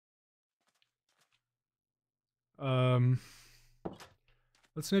Um,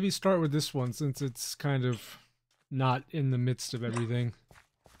 let's maybe start with this one since it's kind of not in the midst of everything.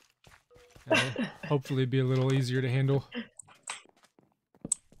 It'll hopefully be a little easier to handle.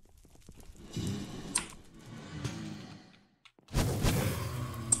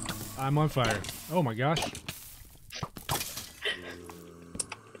 I'm on fire. Oh my gosh.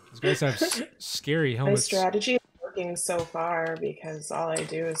 These guys have scary My helmets. strategy is working so far because all I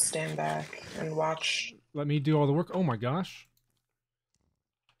do is stand back and watch. Let me do all the work. Oh my gosh.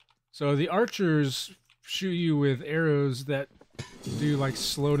 So the archers shoot you with arrows that do like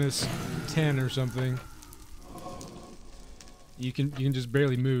slowness 10 or something. You can just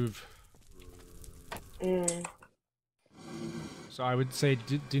barely move. Mm. So I would say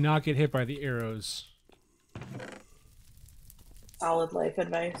do not get hit by the arrows. Solid life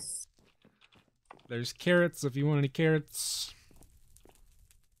advice. There's carrots if you want any carrots.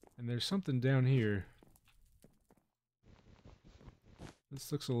 And there's something down here.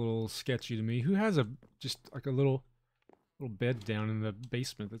 This looks a little sketchy to me. Who has just like a little bed down in the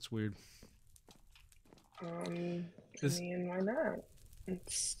basement? That's weird. I mean, why not?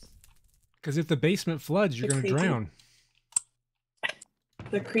 It's Because if the basement floods, you're going to drown.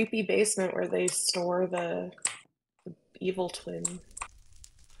 the creepy basement where they store the evil twin.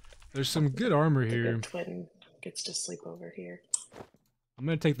 There's some good armor here. The good twin gets to sleep over here. I'm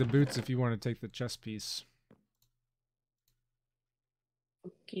going to take the boots if you want to take the chest piece.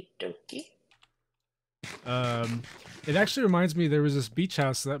 Okie dokie. It actually reminds me there was this beach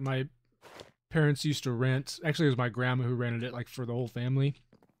house that my parents used to rent. Actually, it was my grandma who rented it, like, for the whole family.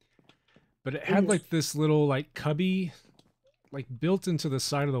 But it had, like, this little, like, cubby, like, built into the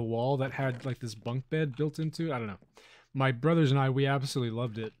side of the wall that had, like, this bunk bed built into it. I don't know. My brothers and I, we absolutely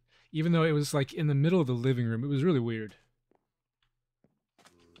loved it. Even though it was, like, in the middle of the living room. It was really weird.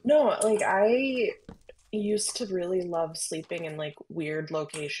 No, like, I used to really love sleeping in, like, weird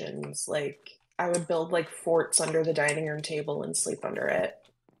locations. Like, I would build, like, forts under the dining room table and sleep under it.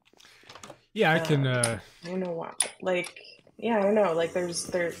 Yeah, I can, I don't know why. Like, yeah, I don't know. Like, there's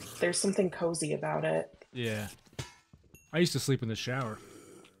something cozy about it. Yeah. I used to sleep in the shower.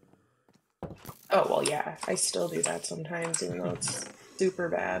 Oh, well, yeah. I still do that sometimes, even though it's super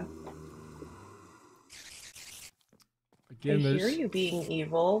bad. Again, I hear you being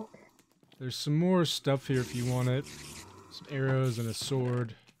evil. There's some more stuff here if you want it. Some arrows and a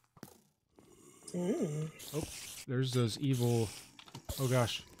sword. Mm. Oh, there's those evil... Oh,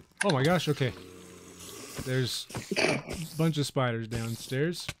 gosh. Oh, my gosh, okay. There's a bunch of spiders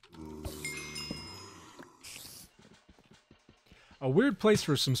downstairs. A weird place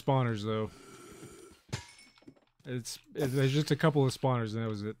for some spawners, though. There's just a couple of spawners, and that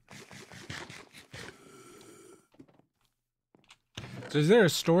was it. So is there a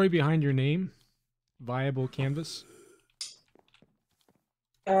story behind your name? Viable Canvas?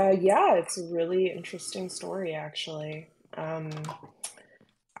 Yeah, it's a really interesting story, actually.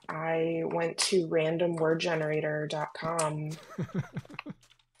 I went to randomwordgenerator.com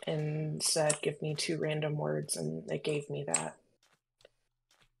and said, give me 2 random words, and it gave me that.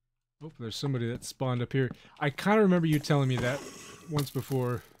 Oh, there's somebody that spawned up here. I kind of remember you telling me that once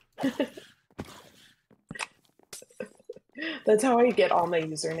before. That's how I get all my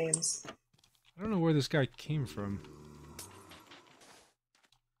usernames. I don't know where this guy came from.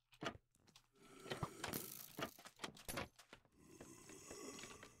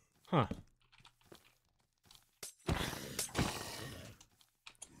 Huh.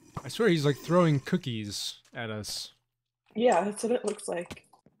 I swear he's like throwing cookies at us. Yeah, that's what it looks like.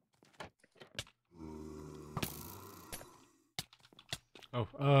 Oh,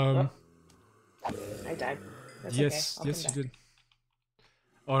 I died. That's yes, okay. yes, you did.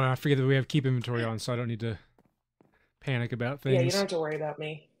 Oh, and I forget that we have keep inventory on, so I don't need to panic about things. Yeah, you don't have to worry about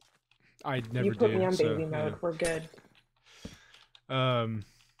me. I never did. You put me on baby so, mode. Yeah. We're good.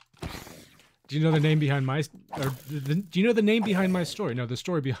 Do you know the name behind my... do you know the name behind my story? No, the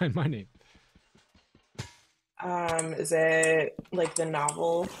story behind my name. Is it like the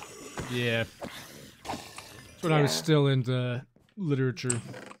novel? Yeah. That's when I was still into literature.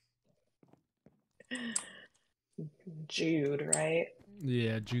 Jude, right?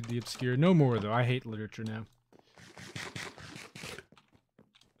 Yeah, Jude the Obscure. No more, though. I hate literature now.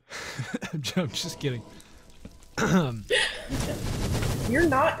 I'm just kidding. You're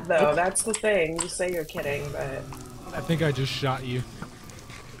not, though. That's the thing. You say you're kidding, but... I think I just shot you.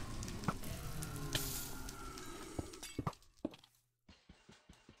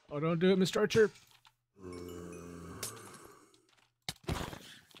 Oh, don't do it, Mr. Archer.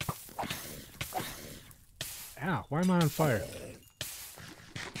 Ow, why am I on fire?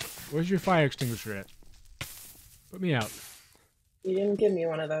 Where's your fire extinguisher at? Put me out. You didn't give me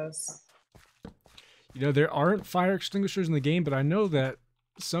one of those. You know, there aren't fire extinguishers in the game, but I know that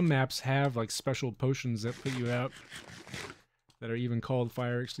some maps have like special potions that put you out that are even called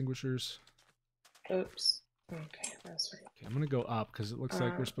fire extinguishers. Oops. Okay, that's right. Okay, I'm gonna go up because it looks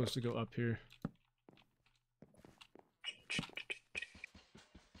like we're supposed to go up here.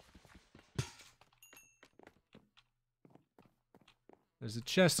 There's a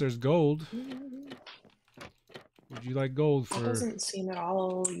chest, there's gold. Would you like gold for... That doesn't seem at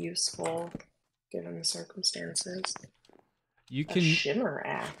all useful, given the circumstances. You can... A shimmer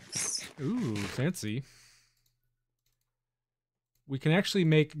axe. Ooh, fancy. We can actually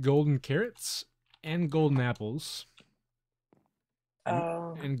make golden carrots and golden apples.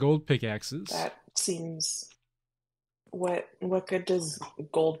 And gold pickaxes. That seems... What good does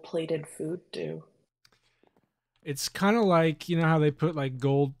gold-plated food do? It's kind of like, you know how they put like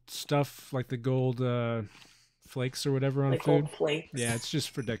gold stuff, like the gold flakes or whatever on like food? Gold flakes? Yeah, it's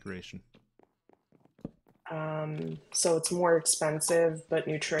just for decoration. So it's more expensive, but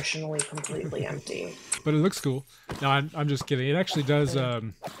nutritionally completely empty. But it looks cool. No, I'm just kidding. It actually does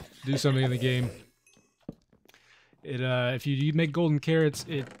do something in the game. It if you make golden carrots,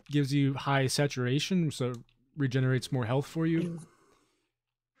 it gives you high saturation, so it regenerates more health for you.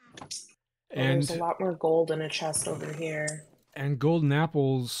 Well, And there's a lot more gold in a chest over here. And golden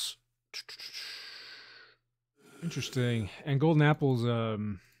apples. Interesting. And golden apples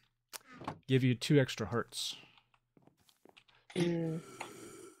give you 2 extra hearts.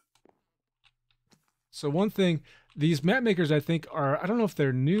 So one thing, these map makers I think are, I don't know if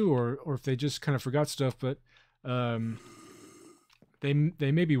they're new or if they just kind of forgot stuff, but they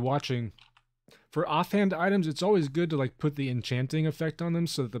may be watching. For offhand items, it's always good to like put the enchanting effect on them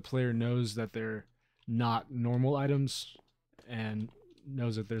so that the player knows that they're not normal items and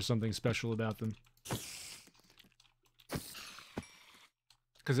knows that there's something special about them.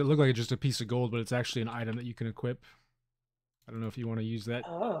 Because it looked like it's just a piece of gold, but it's actually an item that you can equip. I don't know if you want to use that.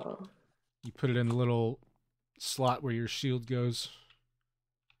 Oh. You put it in the little slot where your shield goes.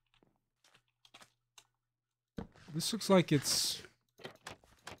 This looks like it's...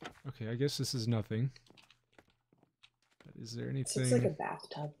 Okay, I guess this is nothing. But is there anything... It looks like a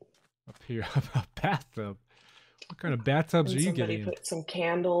bathtub. Up here, a bathtub. What kind of bathtubs are you getting? Somebody put some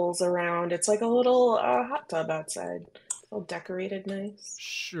candles around. It's like a little hot tub outside. All decorated nice.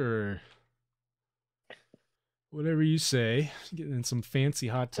 Sure. Whatever you say. Getting in some fancy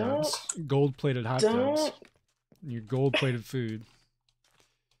hot tubs. Gold-plated hot tubs. Your gold-plated food.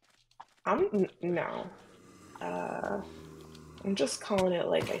 No. I'm just calling it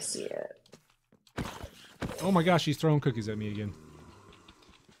like I see it. Oh my gosh, he's throwing cookies at me again.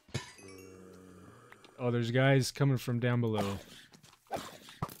 Oh, there's guys coming from down below.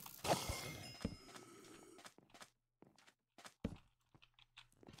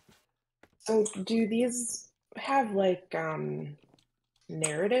 So do these have like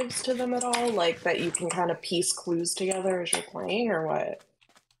narratives to them at all? Like that you can kind of piece clues together as you're playing, or what?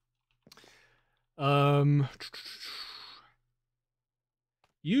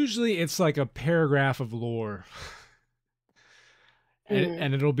 Usually it's like a paragraph of lore.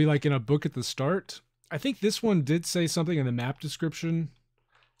 And it'll be like in a book at the start. I think this one did say something in the map description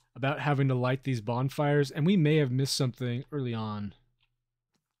about having to light these bonfires, and we may have missed something early on.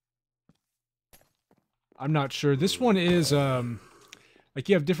 I'm not sure. This one is, like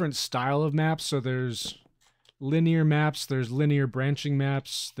you have different style of maps, so there's linear maps, there's linear branching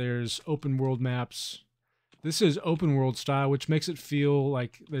maps, there's open world maps. This is open world style, which makes it feel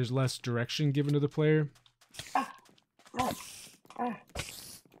like there's less direction given to the player.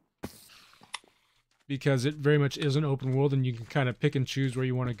 Because it very much is an open world and you can kind of pick and choose where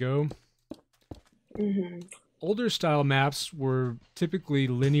you want to go. Older style maps were typically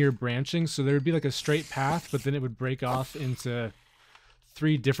linear branching, so there would be like a straight path, but then it would break off into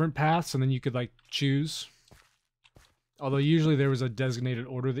 3 different paths and then you could like choose. Although usually there was a designated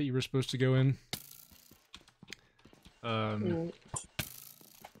order that you were supposed to go in.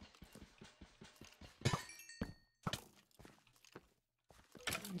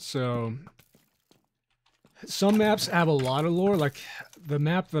 So some maps have a lot of lore, like the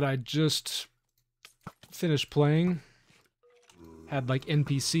map that I just finished playing had like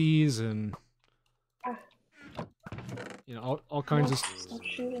NPCs and you know all kinds of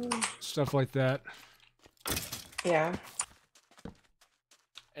stuff like that. Yeah.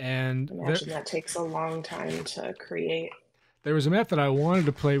 And imagine that takes a long time to create. There was a map that I wanted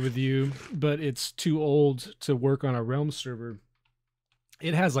to play with you, but it's too old to work on a Realm server.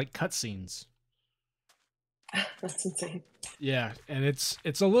 It has like cutscenes. That's insane. Yeah, and it's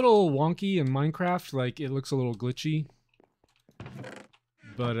a little wonky in Minecraft. Like it looks a little glitchy,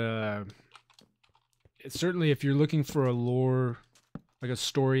 but it's certainly if you're looking for a lore, like a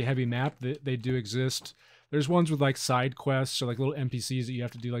story heavy map, they do exist. There's ones with like side quests or like little NPCs that you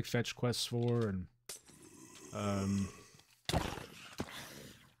have to do like fetch quests for, and um,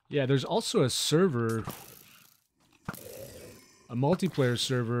 yeah, there's also a server, a multiplayer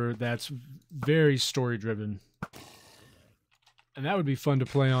server that's very story driven, and that would be fun to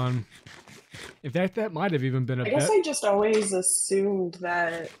play on. In fact, that might have even been a I guess bet. I just always assumed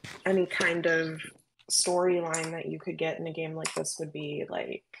that any kind of storyline that you could get in a game like this would be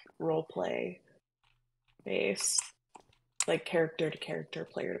like role play based, like character to character,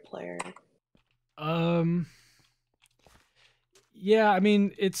 player to player. Um, yeah, I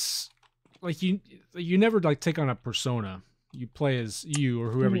mean, it's like you never like take on a persona. You play as you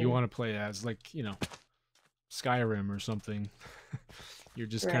or whoever you Hmm. want to play as, like, you know, Skyrim or something. You're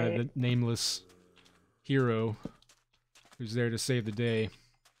just kind of Right. the nameless hero who's there to save the day.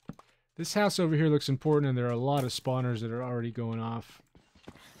 This house over here looks important, and there are a lot of spawners that are already going off.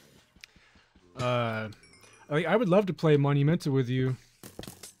 I would love to play Monumenta with you,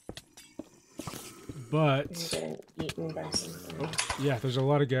 I'm but getting eaten by something. oh, yeah, there's a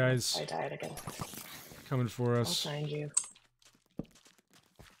lot of guys I died again. coming for I'll us. find you.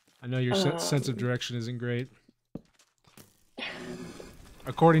 I know your sense of Um, direction isn't great.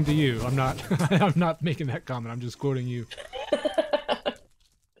 According to you, I'm not. I'm not making that comment. I'm just quoting you.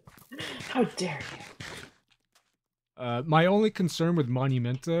 how dare you? My only concern with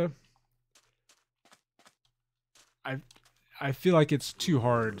Monumenta, I, I feel like it's too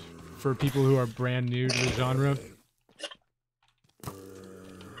hard for people who are brand new to the genre.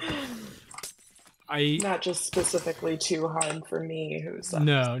 Not just specifically too hard for me, who sucks.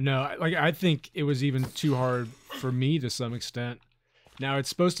 No. Like I think it was even too hard for me to some extent. Now it's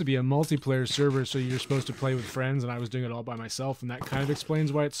supposed to be a multiplayer server, so you're supposed to play with friends, and I was doing it all by myself, and that kind of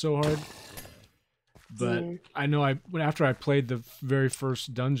explains why it's so hard. But Mm. I know after I played the very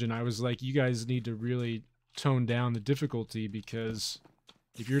first dungeon, I was like, you guys need to really tone down the difficulty, because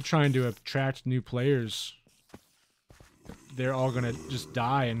if you're trying to attract new players, they're all gonna just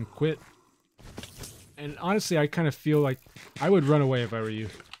die and quit. And honestly, I kind of feel like I would run away if I were you,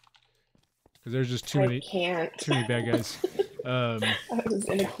 because there's just I can't. too many bad guys. I was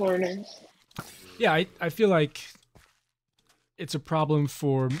in a corner. Yeah, I feel like it's a problem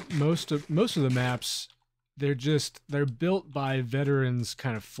for most of the maps. They're built by veterans,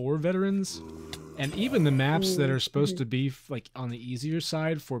 kind of for veterans, and even the maps that are supposed to be like on the easier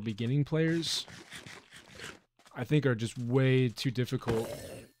side for beginning players, I think are just way too difficult.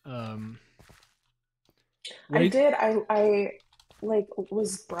 I like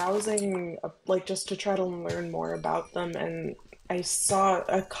was browsing like just to try to learn more about them, and I saw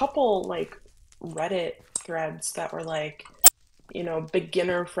a couple like Reddit threads that were like,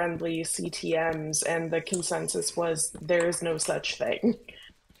 beginner friendly CTMs, and the consensus was there is no such thing.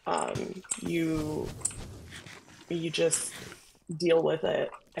 You just deal with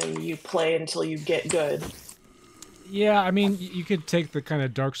it and you play until you get good. Yeah, I mean, you could take the kind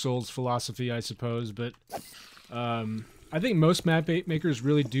of Dark Souls philosophy, I suppose, but I think most map makers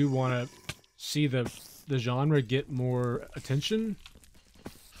really do want to see the genre get more attention.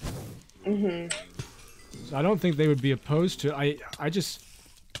 So I don't think they would be opposed to. I just,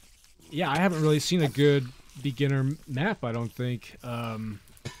 yeah, I haven't really seen a good beginner map. I don't think.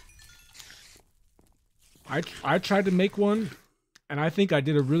 I tried to make one, and I think I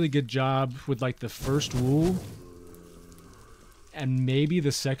did a really good job with like the first wool, and maybe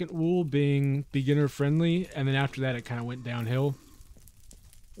the second wool being beginner friendly, and then after that it kind of went downhill.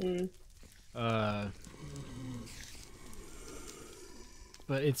 Mm.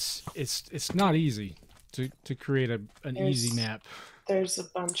 But it's not easy to create an easy map. There's a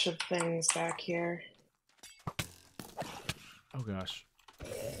bunch of things back here. Oh gosh.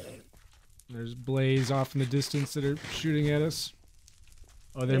 There's blaze off in the distance that are shooting at us.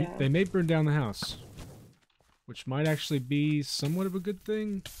 Oh, they may burn down the house, which might actually be somewhat of a good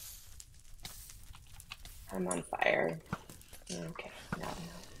thing. I'm on fire. Okay, no.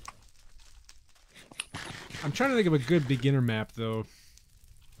 I'm trying to think of a good beginner map though.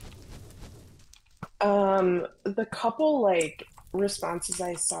 The couple like responses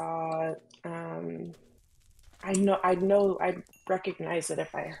I saw, I'd recognize it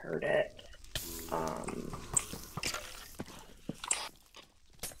if I heard it. I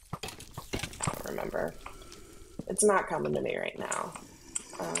don't remember. It's not coming to me right now.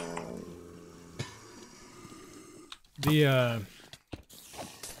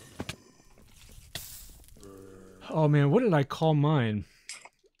 Oh man, what did I call mine?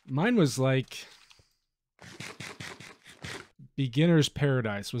 Mine was like Beginner's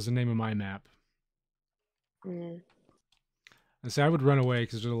Paradise was the name of my map. Mm. And so I would run away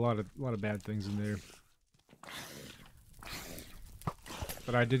because there's a lot of bad things in there.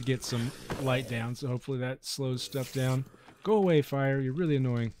 But I did get some light down, so hopefully that slows stuff down. Go away, fire. You're really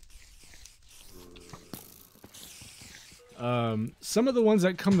annoying. Some of the ones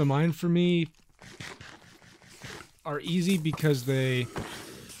that come to mind for me are easy because they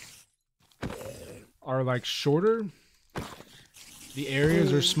are like shorter. The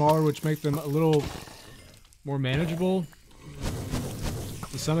areas are smaller, which make them a little more manageable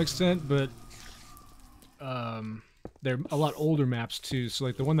to some extent, but they're a lot older maps too. So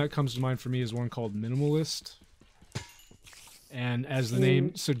like the one that comes to mind for me is one called Minimalist. And as the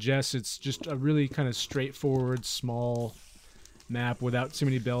name suggests, it's just a really kind of straightforward, small map without too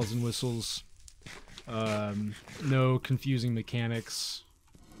many bells and whistles. No confusing mechanics.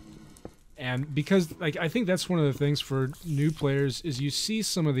 And because, like, I think that's one of the things for new players is you see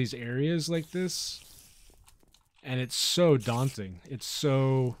some of these areas like this, and it's so daunting. It's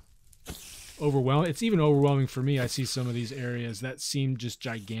so overwhelming. It's even overwhelming for me. I see some of these areas that seem just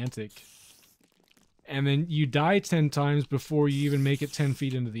gigantic. And then you die 10 times before you even make it 10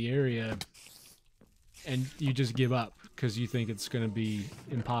 feet into the area, and you just give up because you think it's going to be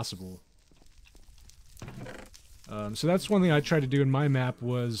impossible. So that's one thing I tried to do in my map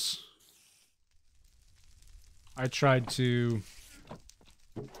was I tried to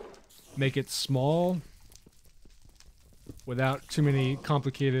make it small without too many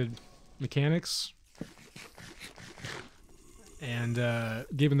complicated mechanics, and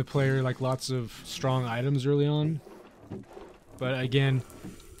giving the player like lots of strong items early on. But again,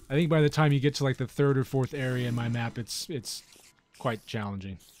 I think by the time you get to like the third or fourth area in my map, it's quite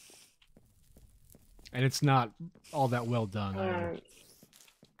challenging, and it's not all that well done either.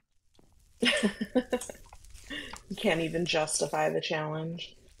 You can't even justify the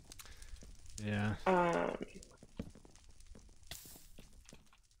challenge. Yeah. Oh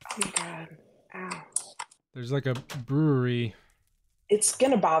my god. Ow. There's like a brewery. It's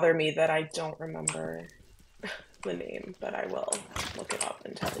gonna bother me that I don't remember the name, but I will look it up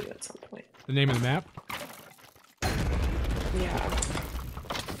and tell you at some point. The name of the map? Yeah.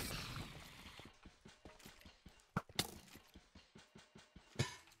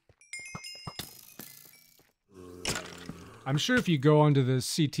 I'm sure if you go onto the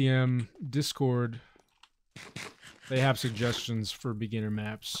CTM Discord, they have suggestions for beginner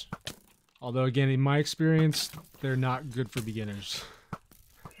maps. Although, again, in my experience, they're not good for beginners.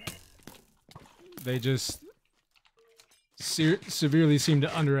 They just severely seem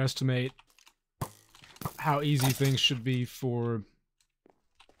to underestimate how easy things should be for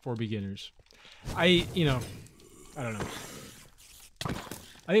beginners. I don't know.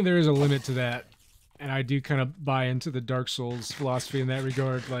 I think there is a limit to that, and I do kind of buy into the Dark Souls philosophy in that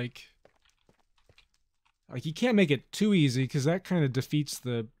regard. Like you can't make it too easy because that kind of defeats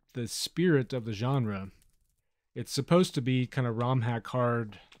the spirit of the genre. It's supposed to be kind of ROM hack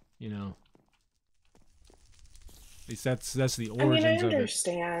hard, you know. At least that's the origins I of it.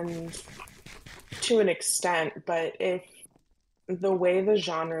 understand to an extent, but if the way the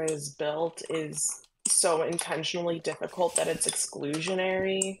genre is built is so intentionally difficult that it's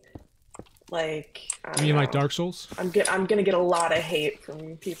exclusionary, like I You mean don't like know. Dark Souls? I'm gonna get a lot of hate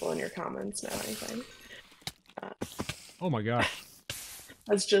from people in your comments now, I think. Oh my gosh.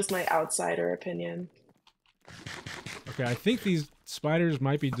 That's just my outsider opinion. Okay, I think these spiders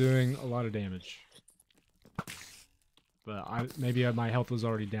might be doing a lot of damage. But maybe my health was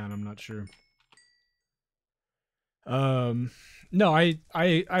already down, I'm not sure. No, I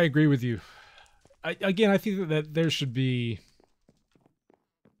agree with you. I think that there should be,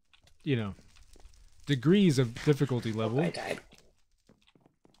 you know, degrees of difficulty level. Oh, I died.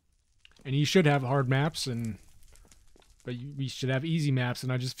 And you should have hard maps, but we should have easy maps,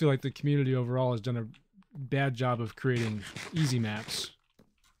 and I just feel like the community overall has done a bad job of creating easy maps.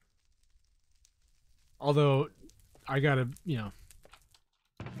 Although, I gotta,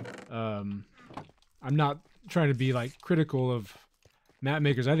 I'm not trying to be like critical of map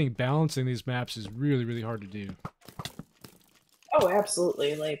makers. I think balancing these maps is really, really hard to do. Oh,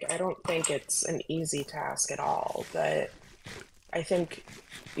 absolutely. Like, I don't think it's an easy task at all, but I think,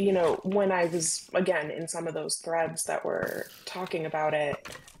 when I was, again, in some of those threads that were talking about it,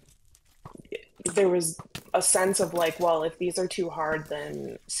 there was a sense of like, well, if these are too hard,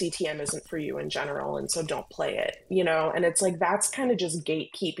 then CTM isn't for you in general, and so don't play it, And it's like, that's kind of just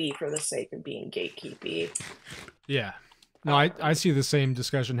gatekeepy for the sake of being gatekeepy. Yeah. No, I see the same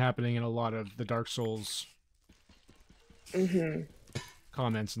discussion happening in a lot of the Dark Souls Mm-hmm.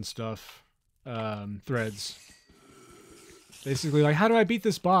 comments and stuff, threads. Basically, like, how do I beat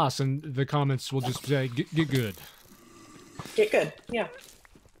this boss? And the comments will just say, get good. Get good. Yeah.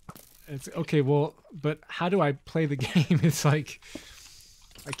 It's okay, well, but how do I play the game? It's like,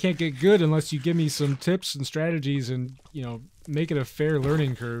 I can't get good unless you give me some tips and strategies and, make it a fair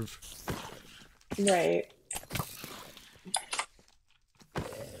learning curve. Right.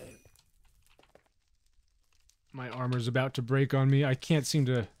 My armor's about to break on me. I can't seem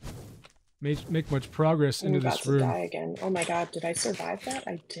to make much progress I'm into about this to room. die again. Oh my god, did I survive that?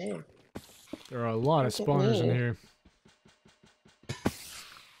 I did. There are a lot of Look at spawners in me. here.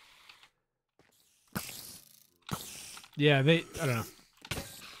 Yeah, I don't know.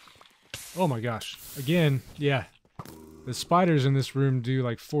 Oh my gosh. Again, yeah. The spiders in this room do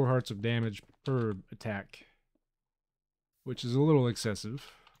like 4 hearts of damage per attack, which is a little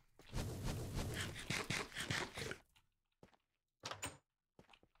excessive.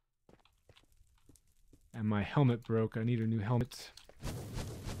 And my helmet broke. I need a new helmet.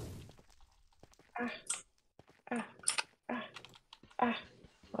 Ah, ah, ah, ah.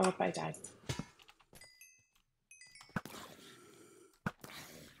 Oh, I died.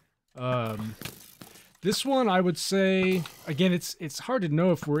 This one I would say, again, it's hard to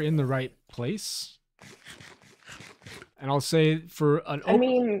know if we're in the right place. And I'll say for an I open...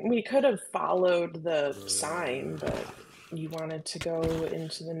 mean, we could have followed the sign, but you wanted to go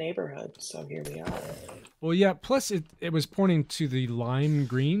into the neighborhood, so here we are. Well, yeah, plus it was pointing to the lime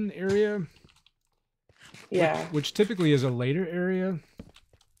green area, Yeah. which typically is a later area.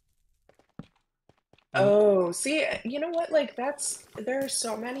 And Oh, see, you know what? Like there are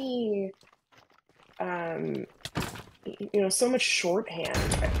so many, um, so much shorthand,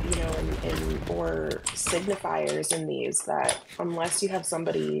 or signifiers in these that unless you have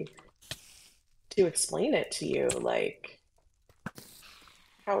somebody to explain it to you, like,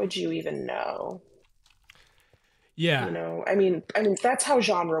 how would you even know? yeah, I mean that's how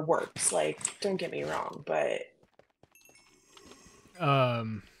genre works. Like, don't get me wrong, but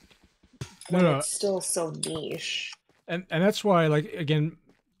um, no, when no, it's still so niche. and that's why, like, again,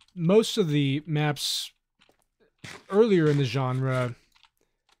 most of the maps earlier in the genre,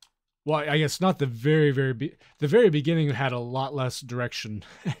 well, I guess not the the very beginning had a lot less direction,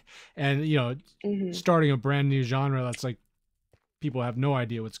 and Hmm. starting a brand new genre, that's like people have no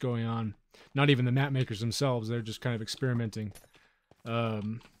idea what's going on. Not even the map makers themselves; they're just kind of experimenting.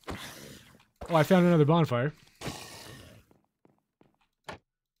 Um, oh, I found another bonfire,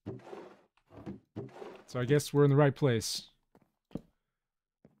 so I guess we're in the right place.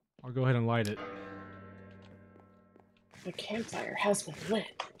 I'll go ahead and light it. The campfire has been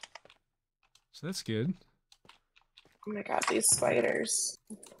lit. So that's good. Oh my god, these spiders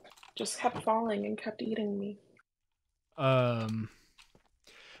just kept falling and kept eating me. Um,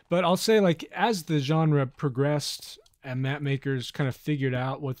 but I'll say, like, as the genre progressed and map makers kind of figured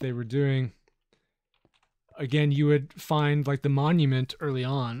out what they were doing, again, you would find like the monument early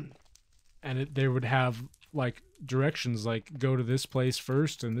on, and they would have like directions, like go to this place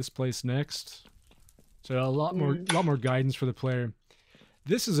first and this place next. So Mm. lot more guidance for the player.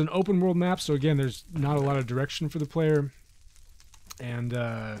 This is an open world map, so again, there's not a lot of direction for the player, and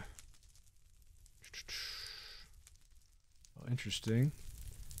interesting.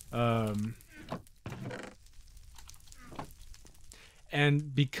 Um,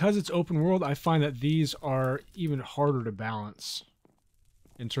 and because it's open world, I find that these are even harder to balance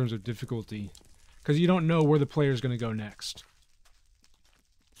in terms of difficulty, because you don't know where the player is going to go next.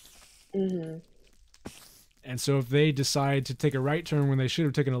 Hmm. And so if they decide to take a right turn when they should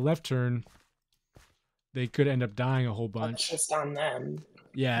have taken a left turn, they could end up dying a whole That's bunch. just on them.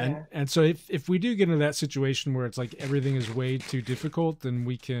 Yeah, Yeah. and so if we do get into that situation where it's like everything is way too difficult, then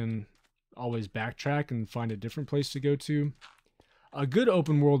we can always backtrack and find a different place to go to. A good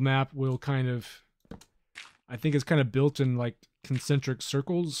open world map will kind of, I think it's kind of built in like concentric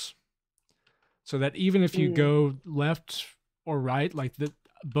circles, so that even if you Mm. go left or right, like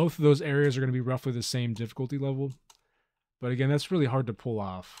both of those areas are going to be roughly the same difficulty level. But again, that's really hard to pull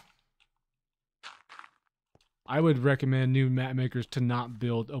off. I would recommend new map makers to not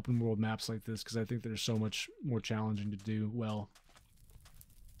build open world maps like this, because I think they're so much more challenging to do well.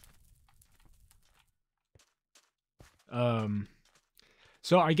 Um,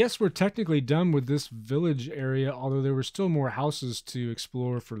 so I guess we're technically done with this village area, although there were still more houses to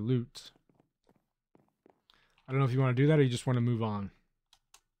explore for loot. I don't know if you want to do that or you just want to move on.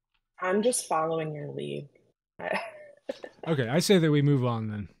 I'm just following your lead. Okay, I say that we move on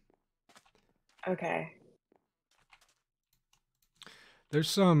then. Okay. There's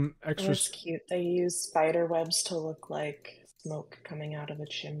some Oh, extra that's cute. They use spider webs to look like smoke coming out of a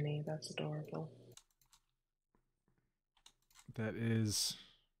chimney. That's adorable. that is.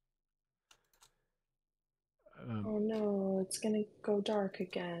 Oh no, it's gonna go dark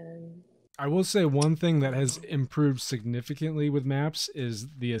again. I will say one thing that has improved significantly with maps is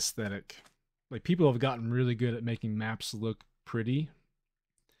the aesthetic. Like people have gotten really good at making maps look pretty,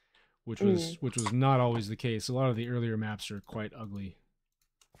 Mm. which was not always the case. A lot of the earlier maps are quite ugly.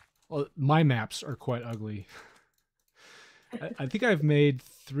 Well, my maps are quite ugly. I think I've made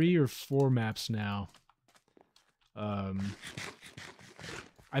 3 or 4 maps now. Um,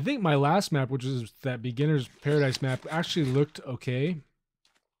 I think my last map, which is that beginner's paradise map, actually looked okay,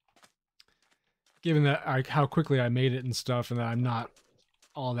 given that how quickly I made it and stuff, and that I'm not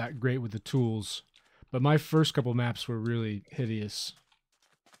all that great with the tools. But my first couple maps were really hideous.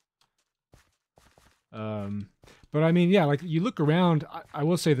 Um, but I mean, yeah, like you look around, I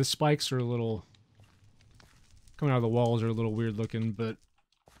will say the spikes are a little coming out of the walls are a little weird looking, but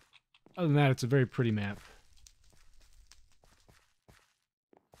other than that, it's a very pretty map.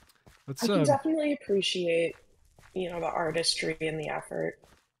 I Let's can definitely appreciate, the artistry and the effort. Like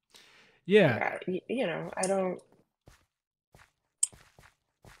yeah,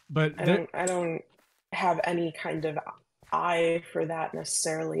 but there I don't have any kind of eye for that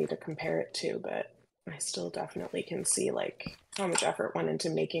necessarily to compare it to, but I still definitely can see like how much effort went into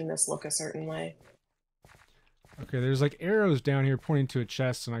making this look a certain way. okay, there's like arrows down here pointing to a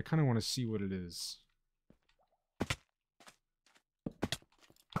chest, and I kind of want to see what it is.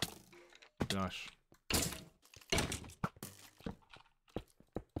 Gosh.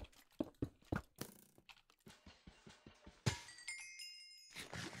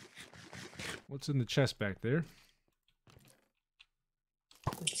 What's in the chest back there?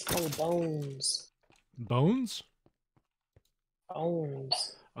 It's called bones. Bones?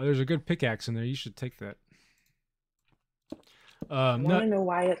 Bones. Oh, there's a good pickaxe in there. You should take that. I want No, to know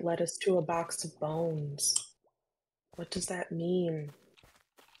why it led us to a box of bones. What does that mean?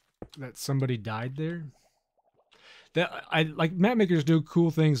 that somebody died there. That I like. Mapmakers do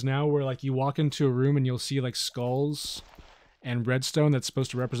cool things now, where like you walk into a room and you'll see like skulls and redstone that's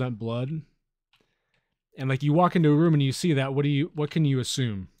supposed to represent blood. And like you walk into a room and you see that. What can you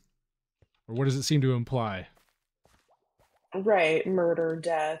assume, or what does it seem to imply? Right, murder,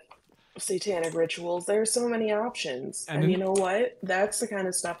 death, satanic rituals. There's so many options. And And you then, know what? That's the kind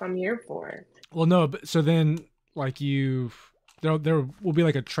of stuff I'm here for. well, no, but so then like there will be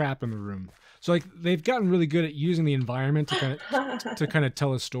like a trap in the room. So like they've gotten really good at using the environment to kind of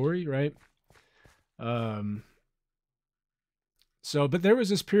tell a story, right? Um, so, but there was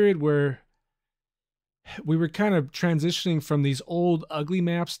this period where we were kind of transitioning from these old ugly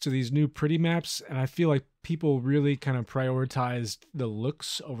maps to these new pretty maps, and I feel like people really kind of prioritized the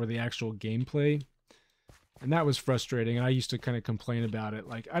looks over the actual gameplay. And that was frustrating, and I used to kind of complain about it.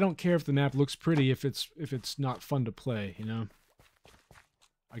 Like, I don't care if the map looks pretty if it's not fun to play, you know?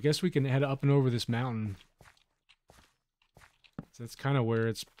 I guess we can head up and over this mountain. So that's kind of where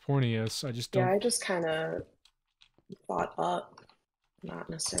it's pointing us. I just Yeah, don't... I just kind of thought up, not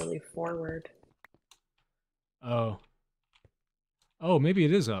necessarily forward. Oh. Oh, maybe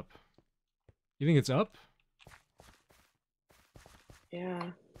it is up. You think it's up?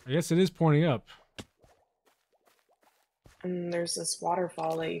 Yeah. I guess it is pointing up. And there's this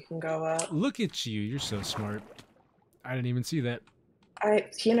waterfall that you can go up. Look at you. You're so smart. I didn't even see that.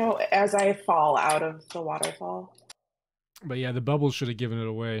 As I fall out of the waterfall. But yeah, the bubbles should have given it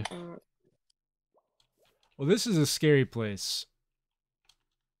away. Uh, Well, this is a scary place.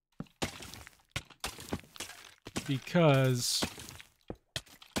 Because...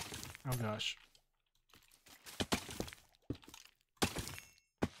 Oh gosh.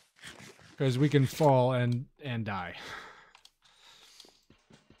 Because we can fall and die.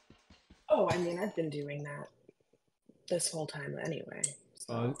 oh, I mean, I've been doing that this whole time anyway.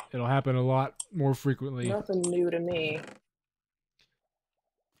 So It'll happen a lot more frequently. nothing new to me.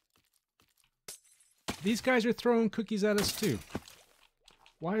 These guys are throwing cookies at us too.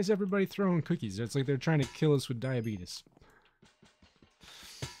 Why is everybody throwing cookies? It's like they're trying to kill us with diabetes.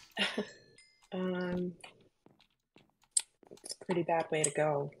 It's a pretty bad way to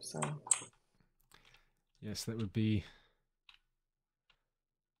go, so. Yes, that would be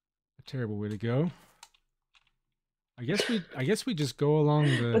a terrible way to go. I guess we just go along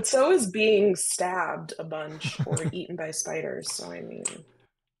the... But so is being stabbed a bunch or eaten by spiders, so I mean.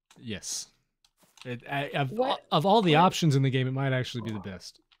 Yes. What? Of all the options in the game, it might actually be the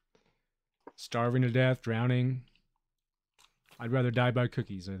best. Starving to death, drowning. I'd rather die by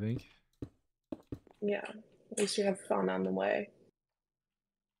cookies, I think. Yeah, at least you have fun on the way.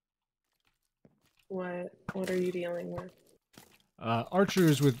 What are you dealing with?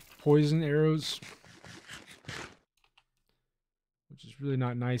 Archers with poison arrows, which is really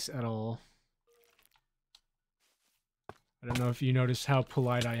not nice at all. I don't know if you notice how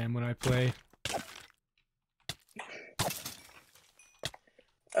polite I am when I play.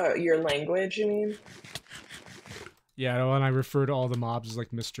 Your language, you mean? Yeah, when I refer to all the mobs as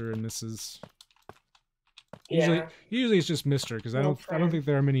like Mr. and Mrs. Yeah. Usually it's just Mr. because Well, I don't friend. think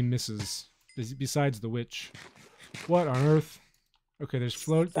there are many Mrs. besides the witch. What on earth? Okay,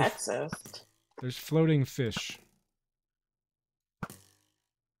 Sexist. there's floating fish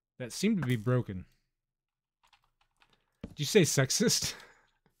that seem to be broken. Did you say sexist?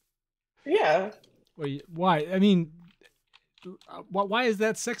 Yeah. Wait, why? I mean, why is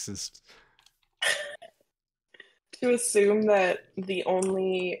that sexist? To assume that the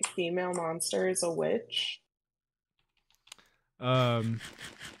only female monster is a witch. Um.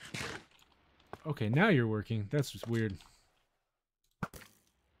 Okay, now you're working. That's just weird.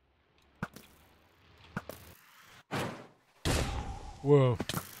 Whoa.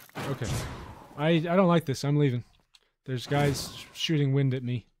 Okay. I don't like this. I'm leaving. There's guys shooting wind at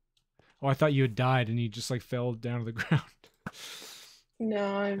me. Oh, I thought you had died and you just like fell down to the ground. No,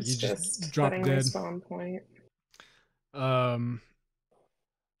 I Like you was just just dropped setting my dead. spawn point. Um,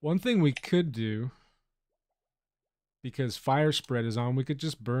 one thing we could do, because fire spread is on, we could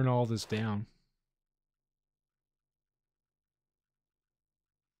just burn all this down.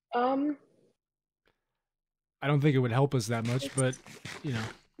 Um, I don't think it would help us that much, but you know,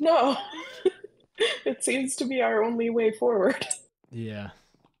 no. It seems to be our only way forward. yeah.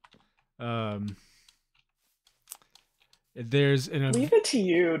 Um, there's Leave it to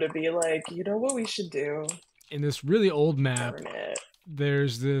you to be like, you know what we should do? in this really old map, Burn it.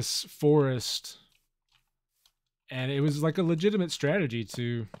 there's this forest, and it was like a legitimate strategy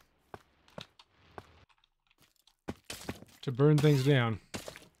to burn things down.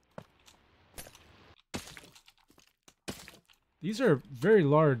 These are very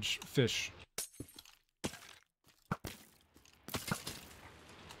large fish.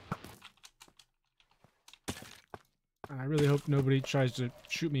 And I really hope nobody tries to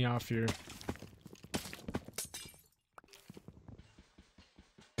shoot me off here.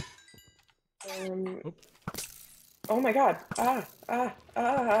 Um, Oh. oh my god.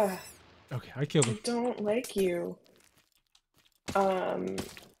 Ah. Okay, I killed I him. don't like you. Um,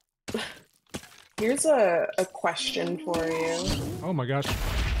 here's a question for you. Oh my gosh.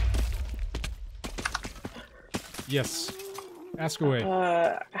 Yes. Ask away.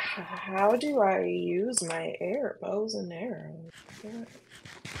 How do I use my bows and arrows? Do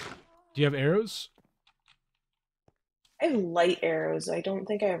you have arrows? I have light arrows. I don't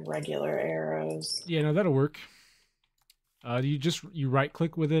think I have regular arrows. Yeah, no, that'll work. You right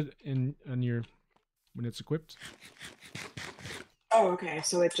click with it on your when it's equipped. Oh, okay.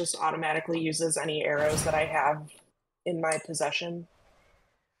 So it just automatically uses any arrows that I have in my possession.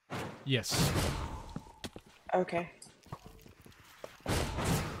 Yes. Okay.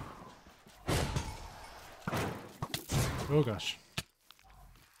 Oh gosh.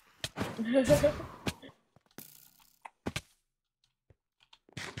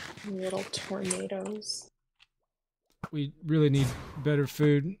 Little tornadoes. We really need better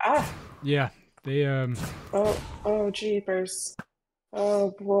food. Ah! Yeah, they Oh, jeepers.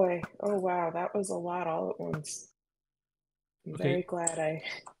 Oh boy. Oh wow, that was a lot all at once. I'm okay. very glad I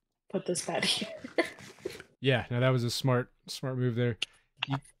put this bed here. Yeah, no, that was a smart move there.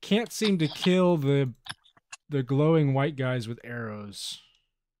 You can't seem to kill the glowing white guys with arrows,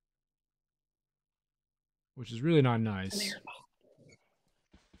 which is really not nice.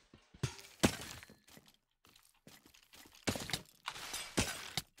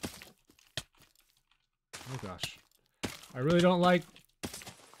 Oh gosh. I really don't like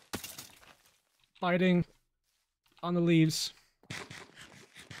fighting on the leaves.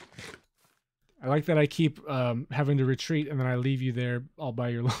 I like that I keep having to retreat and then I leave you there all by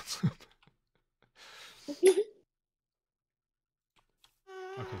your lonesome.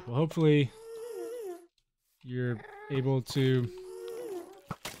 Okay, well hopefully you're able to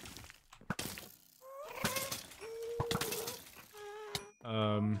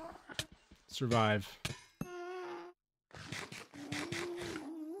survive.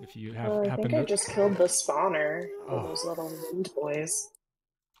 If you have I think I just killed the spawner. Oh. Those little wind boys.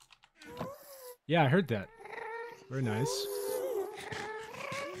 Yeah, I heard that. Very nice.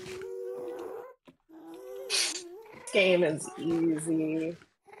 This game is easy.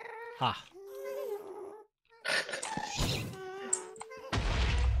 Ha.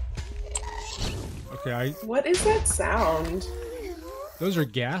 Okay, What is that sound? those are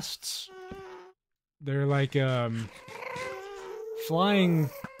ghasts. They're like flying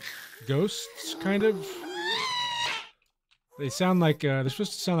ghosts, kind of. They sound like they're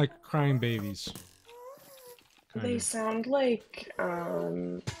supposed to sound like crying babies, kind They of sound like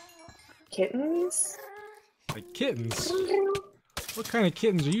kittens. like kittens. What kind of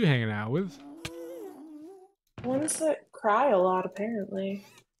kittens are you hanging out with? Ones that cry a lot, apparently.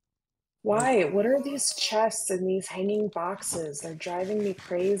 Why? What are these chests and these hanging boxes? They're driving me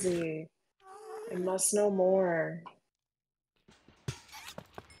crazy. I must know more.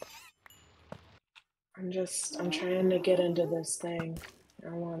 I'm trying to get into this thing. I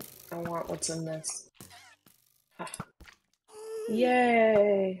want what's in this. Ah.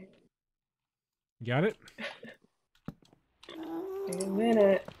 Yay! Got it? In a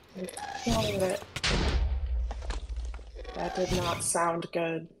minute. Got it. That did not sound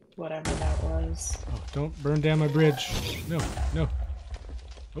good, whatever that was. Oh, don't burn down my bridge. No, no.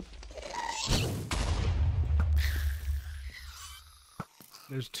 Oh.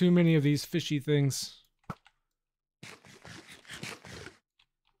 There's too many of these fishy things.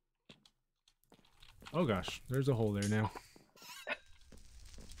 Oh gosh, there's a hole there now.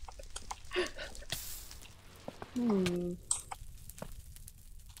 Hmm.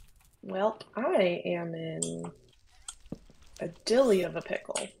 Well, I am in a dilly of a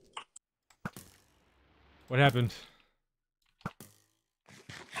pickle. What happened?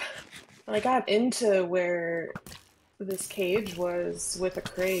 I got into where this cage was with a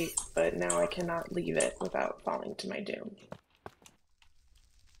crate, but now I cannot leave it without falling to my doom.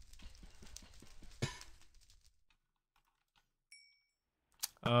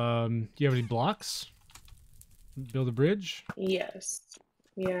 Do you have any blocks? Build a bridge? Yes.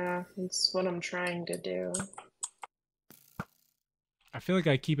 Yeah, that's what I'm trying to do. I feel like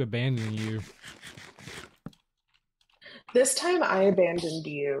I keep abandoning you. This time I abandoned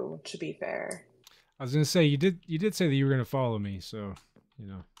you, to be fair. I was gonna say you did say that you were gonna follow me, so you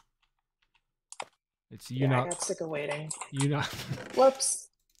know. It's you Yeah, I not got sick of waiting. you not Whoops.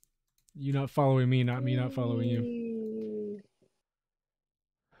 you not following me, not me not following you. Whee!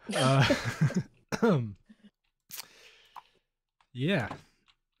 Uh yeah.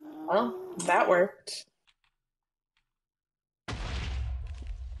 Well, that worked.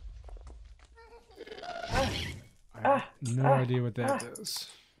 Ah, I have ah, no ah, idea what that ah, does.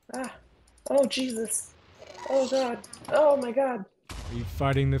 ah. Oh, Jesus. Oh, God. Oh, my God. Are you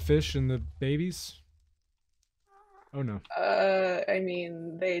fighting the fish and the babies? Oh no. I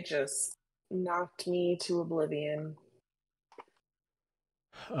mean, they just knocked me to oblivion.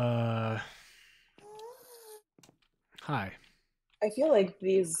 Uh Hi. I feel like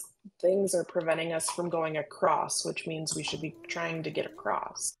these things are preventing us from going across, which means we should be trying to get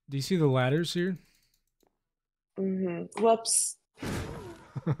across. Do you see the ladders here? Whoops.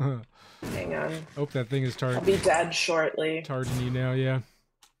 Hang on. Hope that thing is I'll be dead shortly. targeting you now, yeah.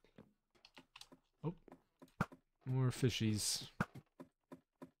 Oh, more fishies.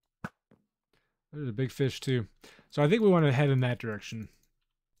 There's a big fish too. So I think we want to head in that direction.